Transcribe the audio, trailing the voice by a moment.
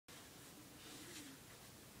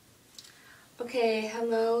Okay,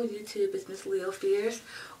 hello YouTube, it's Miss Leo Fears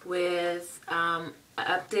with an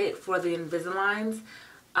update for the Invisaligns.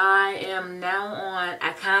 I am now on,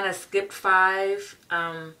 I kind of skipped 5.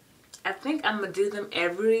 I think I'm going to do them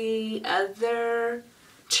every other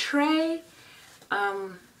tray.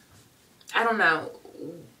 I don't know.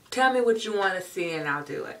 Tell me what you want to see and I'll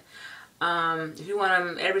do it. If you want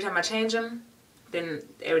them every time I change them, then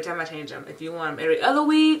every time I change them. If you want them every other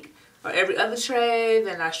week, or every other tray,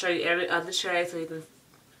 then I'll show you every other tray so you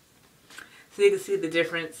can see the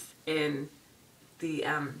difference in the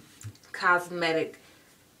cosmetic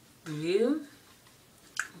view.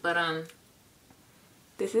 But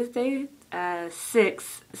this is day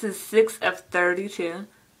 6. This is 6 of 32.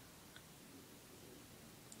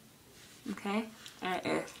 Okay,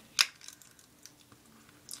 and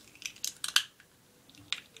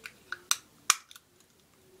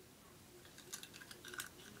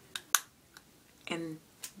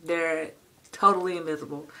they're totally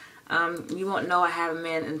invisible. You won't know I have them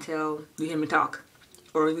in until you hear me talk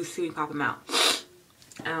or you see me pop them out.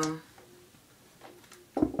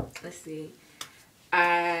 Let's see.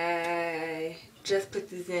 I just put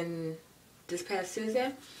these in this past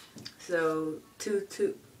Tuesday. So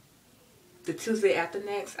the Tuesday after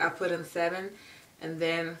next, I put in 7. And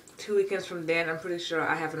then 2 weekends from then, I'm pretty sure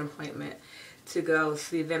I have an appointment to go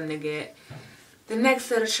see them to get the next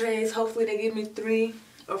set of trays. Hopefully they give me 3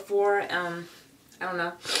 or 4. I don't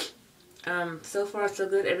know. So far so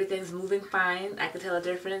good. Everything's moving fine. I can tell a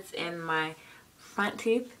difference in my front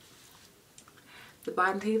teeth. The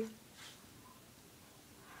bottom teeth.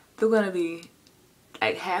 They're going to be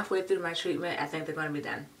like halfway through my treatment. I think they're going to be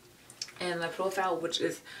done. And my profile, which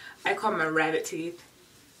is, I call my rabbit teeth.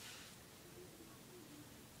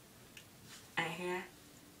 Right here.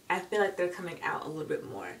 I feel like they're coming out a little bit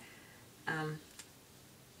more.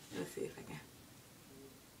 Let's see if I can.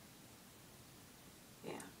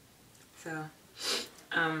 Yeah. So,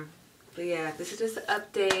 but yeah, this is just an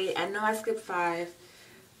update. I know I skipped 5,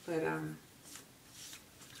 but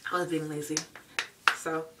I was being lazy.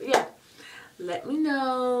 So, but yeah. Let me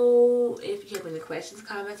know if you have any questions,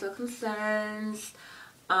 comments, or concerns.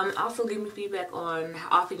 Also, give me feedback on how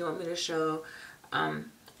often you want me to show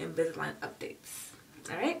Invisalign updates.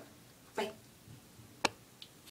 Alright? Bye.